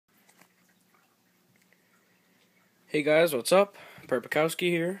Hey guys, what's up? Perpikowski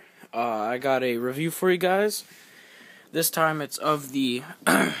here. I got a review for you guys. This time it's of the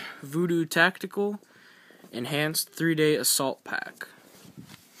Voodoo Tactical Enhanced 3-Day Assault Pack.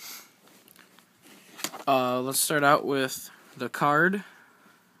 Let's start out with the card.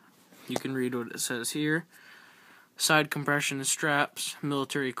 You can read what it says here. Side compression straps,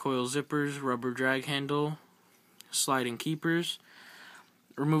 military coil zippers, rubber drag handle, sliding keepers,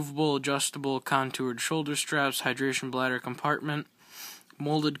 removable adjustable contoured shoulder straps, hydration bladder compartment,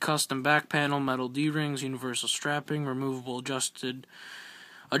 molded custom back panel, metal D-rings, universal strapping, removable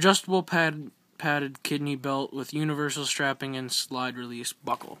adjustable padded kidney belt with universal strapping and side release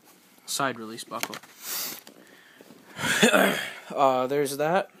buckle. There's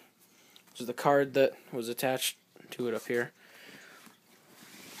that. There's the card that was attached to it up here.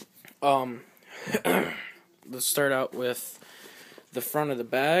 Let's start out with the front of the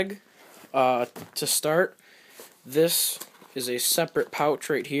bag. To start, this is a separate pouch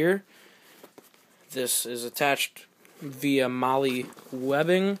right here. This is attached via Molly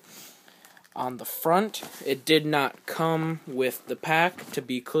webbing on the front. It did not come with the pack, to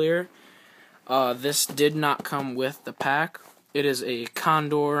be clear. This did not come with the pack. It is a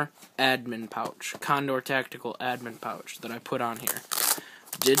Condor admin pouch, Condor Tactical admin pouch that I put on here.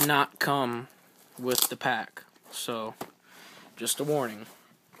 Did not come with the pack, so just a warning.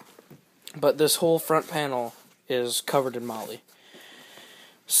 But this whole front panel is covered in Molly.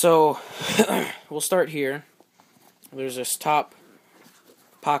 So, we'll start here. There's this top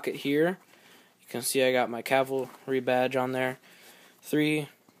pocket here. You can see I got my cavalry badge on there. 3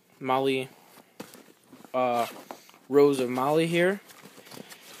 Molly, rows of Molly here.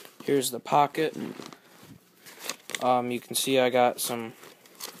 Here's the pocket. You can see I got some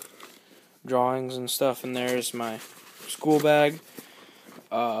drawings and stuff, and there's my school bag.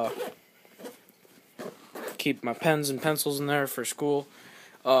 Keep my pens and pencils in there for school.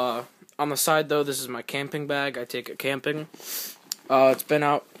 On the side, though, this is my camping bag. I take it camping. It's been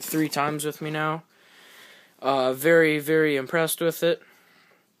out 3 times with me now. Very, very impressed with it.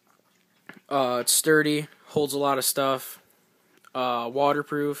 It's sturdy, holds a lot of stuff.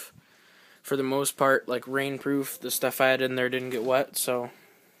 Waterproof for the most part, like rainproof. The stuff I had in there didn't get wet, so.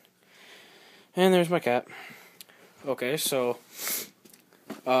 And there's my cat. Okay, so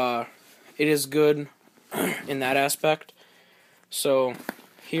it is good in that aspect. So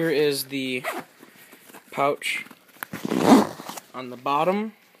here is the pouch on the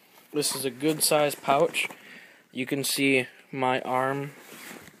bottom. This is a good size pouch. You can see my arm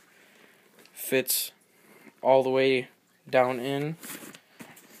fits all the way down in.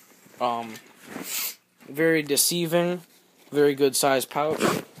 Very deceiving, very good size pouch.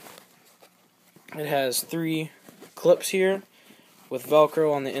 It has 3 clips here with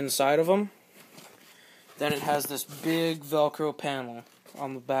Velcro on the inside of them. Then it has this big Velcro panel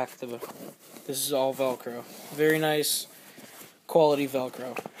on the back of the. This is all Velcro. Very nice quality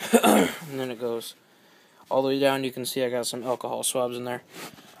Velcro. And then it goes all the way down. You can see I got some alcohol swabs in there.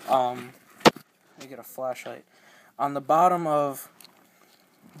 Let me get a flashlight. On the bottom of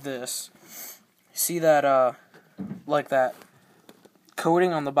this, see that like that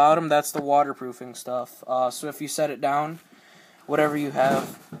coating on the bottom? That's the waterproofing stuff. So if you set it down, whatever you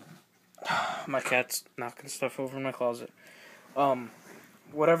have. My cat's knocking stuff over in my closet.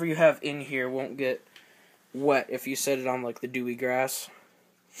 Whatever you have in here won't get wet if you set it on like the dewy grass.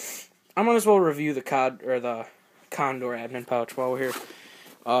 I might as well review the the Condor admin pouch while we're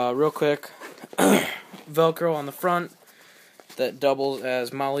here. Real quick, Velcro on the front that doubles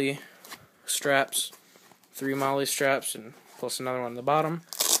as Molly straps. 3 Molly straps and plus another one on the bottom.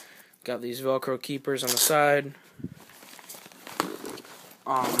 Got these Velcro keepers on the side.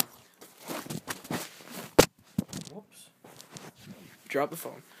 Whoops. Drop the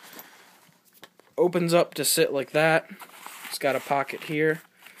phone. Opens up to sit like that. It's got a pocket here.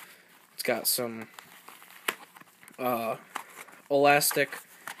 It's got some elastic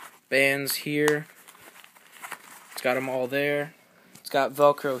bands here. It's got them all there. It's got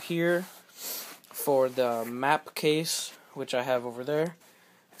Velcro here for the map case, which I have over there.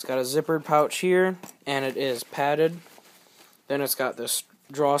 It's got a zippered pouch here, and it is padded. Then it's got this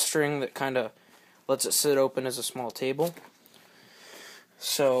drawstring that kind of lets it sit open as a small table.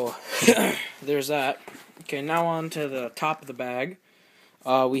 So, there's that. Okay, now on to the top of the bag.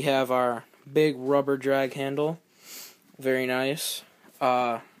 We have our big rubber drag handle. Very nice.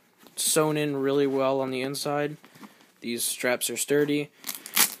 Sewn in really well on the inside. These straps are sturdy.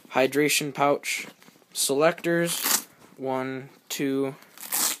 Hydration pouch selectors. 1, 2,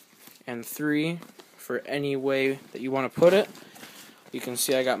 and 3 for any way that you want to put it. You can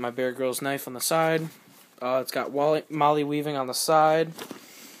see I got my Bear Grylls knife on the side. It's got molly weaving on the side.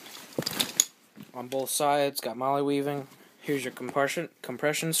 On both sides, got molly weaving. Here's your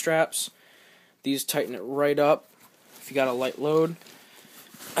compression straps. These tighten it right up if you got a light load.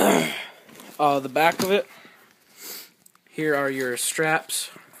 The back of it, here are your straps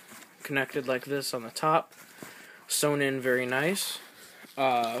connected like this on the top, sewn in very nice.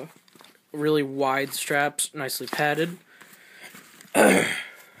 Really wide straps, nicely padded.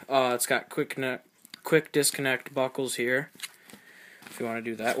 It's got quick disconnect buckles here if you want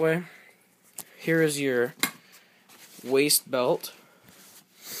to do that way. Here is your waist belt,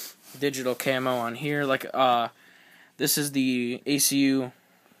 digital camo on here. Like this is the ACU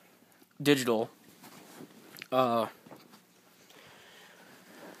digital. What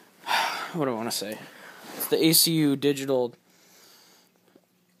do I want to say? It's the ACU digital.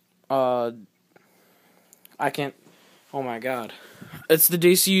 I can't. Oh my god! It's the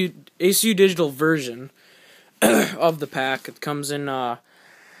ACU digital version of the pack. It comes in.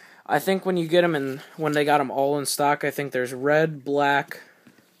 I think when you get them in, when they got them all in stock, I think there's red, black,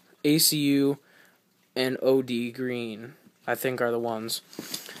 ACU, and OD green. I think are the ones.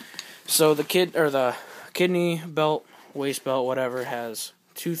 So the kidney belt, waist belt, whatever, has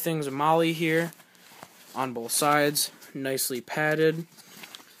two things of molly here on both sides, nicely padded.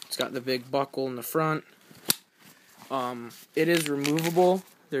 It's got the big buckle in the front. It is removable.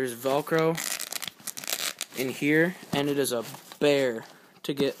 There's Velcro in here, and it is a bear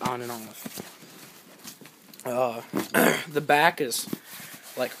to get on and off. The back is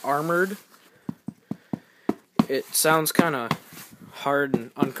like armored. It sounds kind of hard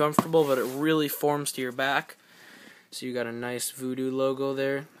and uncomfortable, but it really forms to your back. So you got a nice Voodoo logo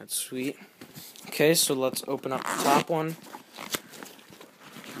there. That's sweet. Okay, so let's open up the top one.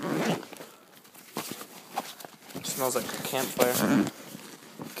 It smells like a campfire.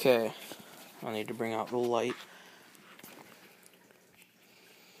 Okay, I'll need to bring out the light.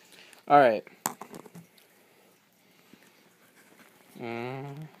 Alright.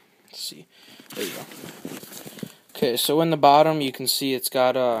 Let's see. There you go. Okay, so in the bottom you can see it's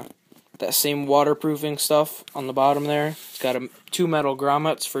got that same waterproofing stuff on the bottom there. It's got 2 metal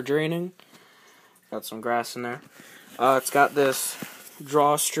grommets for draining. Got some grass in there. It's got this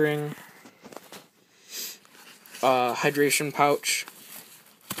drawstring hydration pouch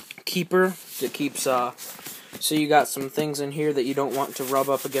keeper that keeps so you got some things in here that you don't want to rub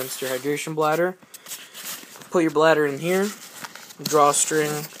up against your hydration bladder. Put your bladder in here.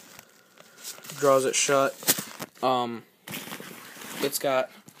 Drawstring draws it shut. It's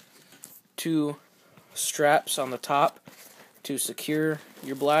got 2 straps on the top to secure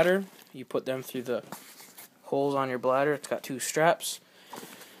your bladder. You put them through the holes on your bladder. It's got 2 straps,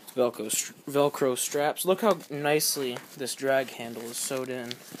 Velcro straps. Look how nicely this drag handle is sewed in.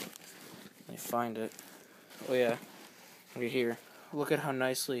 Let me find it. Oh yeah, right here. Look at how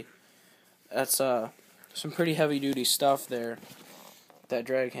nicely. That's some pretty heavy duty stuff there. That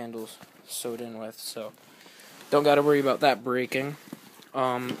drag handle's sewed in with, so don't got to worry about that breaking.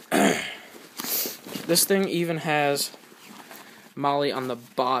 This thing even has molly on the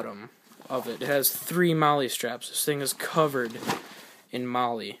bottom of it. It has 3 molly straps. This thing is covered in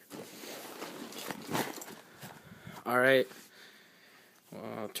molly. Alright. Well,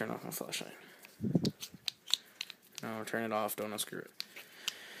 I'll turn off my flashlight. No, turn it off. Don't unscrew it.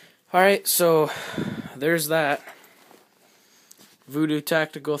 Alright, so there's that. Voodoo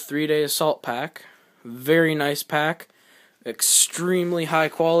Tactical 3-Day Assault Pack. Very nice pack. Extremely high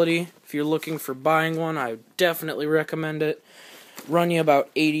quality. If you're looking for buying one, I definitely recommend it. Run you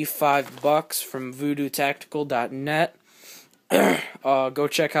about $85 from VoodooTactical.net. Go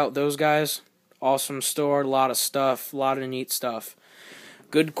check out those guys. Awesome store, a lot of stuff, a lot of neat stuff.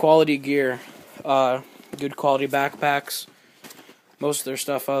 Good quality gear. Good quality backpacks. Most of their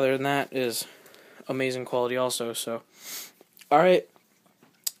stuff other than that is amazing quality also. So, alright.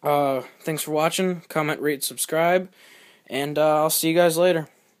 Thanks for watching. Comment, rate, subscribe. And I'll see you guys later.